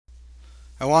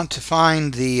I want to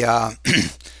find the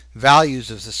values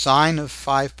of the sine of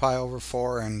 5 pi over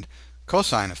 4 and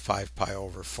cosine of 5 pi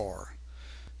over 4.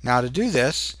 Now to do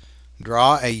this,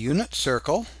 draw a unit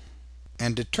circle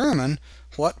and determine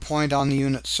what point on the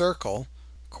unit circle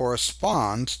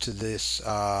corresponds to this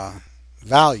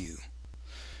value.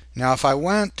 Now if I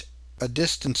went a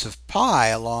distance of pi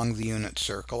along the unit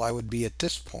circle, I would be at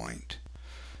this point.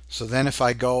 So then if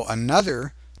I go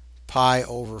another pi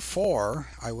over 4,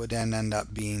 I would then end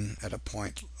up being at a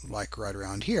point like right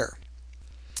around here.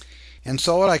 And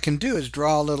so what I can do is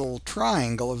draw a little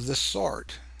triangle of this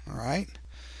sort. All right?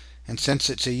 And since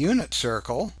it's a unit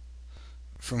circle,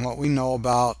 from what we know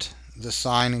about the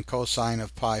sine and cosine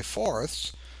of pi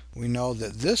fourths, we know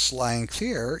that this length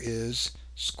here is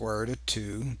square root of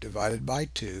 2 divided by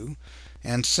 2.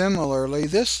 And similarly,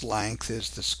 this length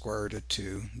is the square root of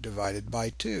 2 divided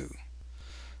by 2.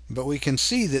 But we can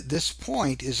see that this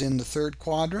point is in the third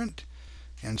quadrant,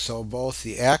 and so both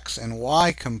the x and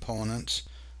y components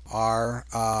are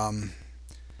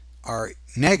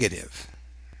negative.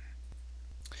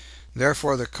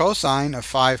 Therefore, the cosine of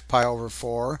 5 pi over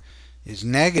 4 is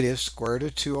negative square root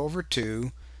of 2 over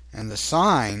 2, and the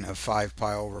sine of 5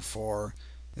 pi over 4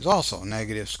 is also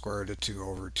negative square root of 2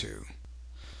 over 2.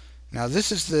 Now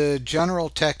this is the general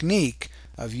technique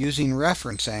of using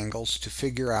reference angles to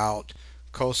figure out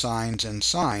cosines and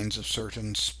sines of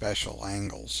certain special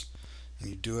angles. And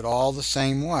you do it all the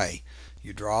same way.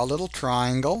 You draw a little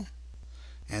triangle,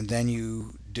 and then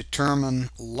you determine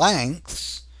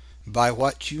lengths by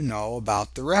what you know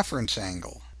about the reference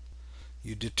angle.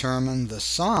 You determine the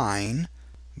sine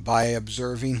by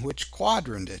observing which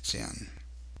quadrant it's in.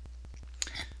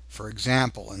 For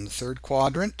example, in the third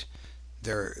quadrant,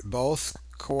 both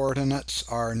coordinates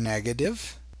are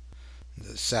negative.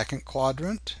 The second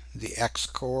quadrant, the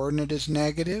x-coordinate is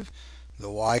negative, the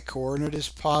y-coordinate is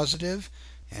positive,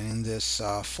 and in this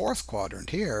fourth quadrant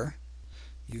here,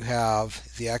 you have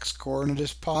the x-coordinate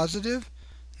is positive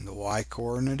and the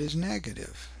y-coordinate is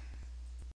negative.